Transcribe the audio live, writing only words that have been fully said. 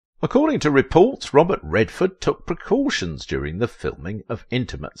According to reports, Robert Redford took precautions during the filming of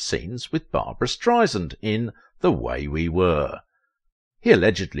intimate scenes with Barbra Streisand in The Way We Were. He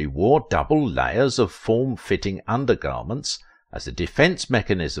allegedly wore double layers of form-fitting undergarments as a defence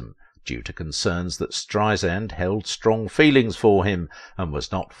mechanism due to concerns that Streisand held strong feelings for him and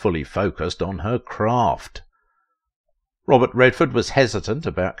was not fully focused on her craft. Robert Redford was hesitant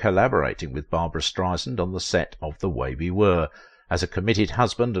about collaborating with Barbra Streisand on the set of The Way We Were. As a committed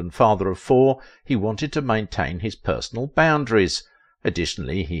husband and father of 4, he wanted to maintain his personal boundaries.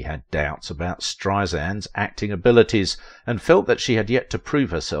 Additionally, he had doubts about Streisand's acting abilities and felt that she had yet to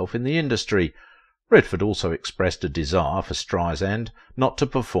prove herself in the industry. Redford also expressed a desire for Streisand not to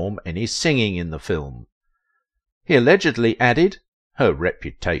perform any singing in the film. He allegedly added, "Her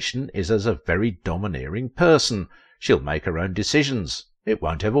reputation is as a very domineering person. She'll make her own decisions. It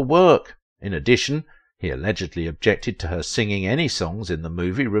won't ever work." In addition, he allegedly objected to her singing any songs in the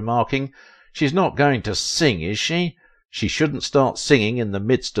movie, remarking, "She's not going to sing, is she? She shouldn't start singing in the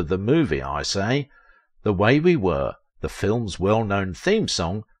midst of the movie, I say." The Way We Were, the film's well-known theme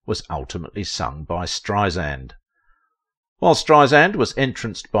song, was ultimately sung by Streisand. While Streisand was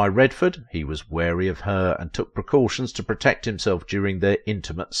entranced by Redford, he was wary of her and took precautions to protect himself during their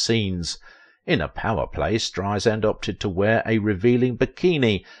intimate scenes. In a power play, Streisand opted to wear a revealing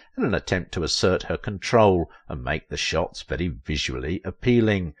bikini in an attempt to assert her control and make the shots very visually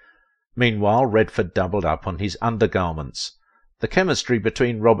appealing. Meanwhile, Redford doubled up on his undergarments. The chemistry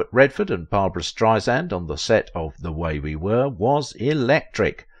between Robert Redford and Barbra Streisand on the set of The Way We Were was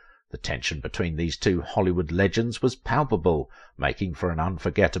electric. The tension between these two Hollywood legends was palpable, making for an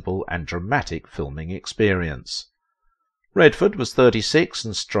unforgettable and dramatic filming experience. Redford was 36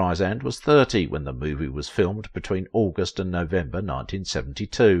 and Streisand was 30 when the movie was filmed between August and November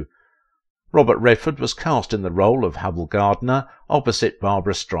 1972. Robert Redford was cast in the role of Hubble Gardner opposite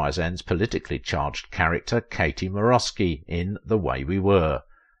Barbra Streisand's politically charged character Katie Morosky in The Way We Were.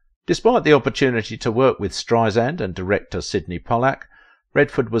 Despite the opportunity to work with Streisand and director Sidney Pollack,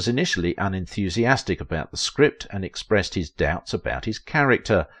 Redford was initially unenthusiastic about the script and expressed his doubts about his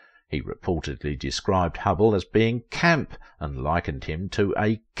character. He reportedly described Hubble as being camp and likened him to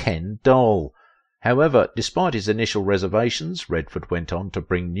a Ken doll. However, despite his initial reservations, Redford went on to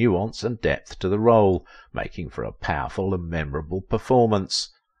bring nuance and depth to the role, making for a powerful and memorable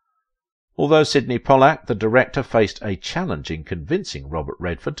performance. Although Sidney Pollack, the director, faced a challenge in convincing Robert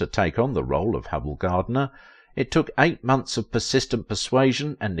Redford to take on the role of Hubble Gardner, it took 8 months of persistent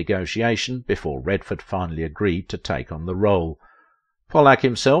persuasion and negotiation before Redford finally agreed to take on the role. Pollack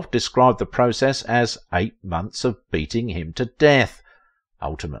himself described the process as 8 months of beating him to death.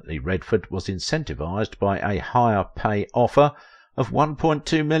 Ultimately, Redford was incentivized by a higher pay offer of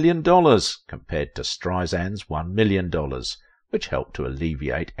 $1.2 million compared to Streisand's $1 million, which helped to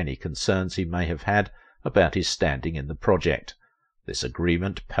alleviate any concerns he may have had about his standing in the project. This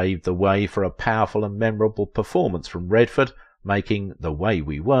agreement paved the way for a powerful and memorable performance from Redford, making The Way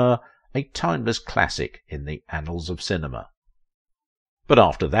We Were a timeless classic in the annals of cinema. But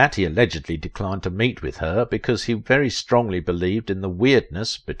after that he allegedly declined to meet with her because he very strongly believed in the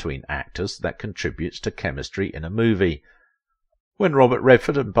weirdness between actors that contributes to chemistry in a movie. When Robert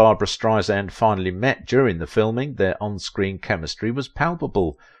Redford and Barbra Streisand finally met during the filming, their on-screen chemistry was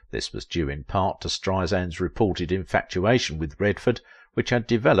palpable. This was due in part to Streisand's reported infatuation with Redford, which had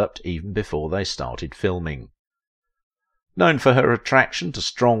developed even before they started filming. Known for her attraction to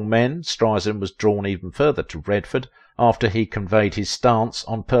strong men, Streisand was drawn even further to Redford after he conveyed his stance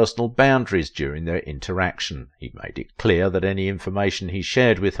on personal boundaries during their interaction. He made it clear that any information he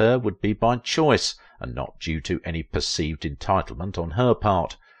shared with her would be by choice and not due to any perceived entitlement on her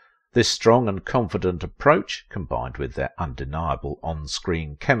part. This strong and confident approach, combined with their undeniable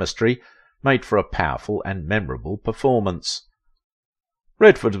on-screen chemistry, made for a powerful and memorable performance.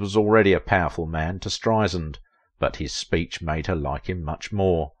 Redford was already a powerful man to Streisand, but his speech made her like him much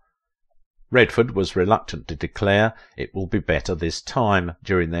more. Redford was reluctant to declare, "It will be better this time,"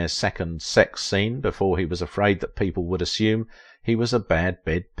 during their second sex scene before he was afraid that people would assume he was a bad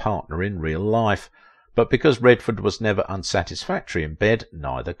bed partner in real life. But because Redford was never unsatisfactory in bed,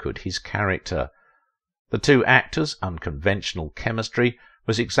 neither could his character. The two actors' unconventional chemistry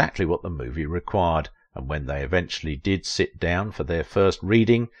was exactly what the movie required, and when they eventually did sit down for their first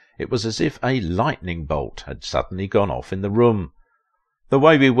reading, it was as if a lightning bolt had suddenly gone off in the room. The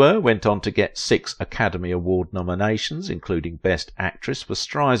Way We Were went on to get 6 Academy Award nominations, including Best Actress for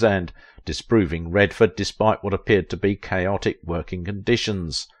Streisand, disproving Redford despite what appeared to be chaotic working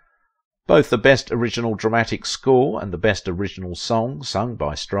conditions. Both the Best Original Dramatic Score and the Best Original Song, sung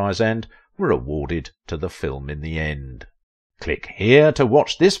by Streisand, were awarded to the film in the end. Click here to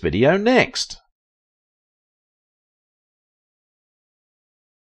watch this video next.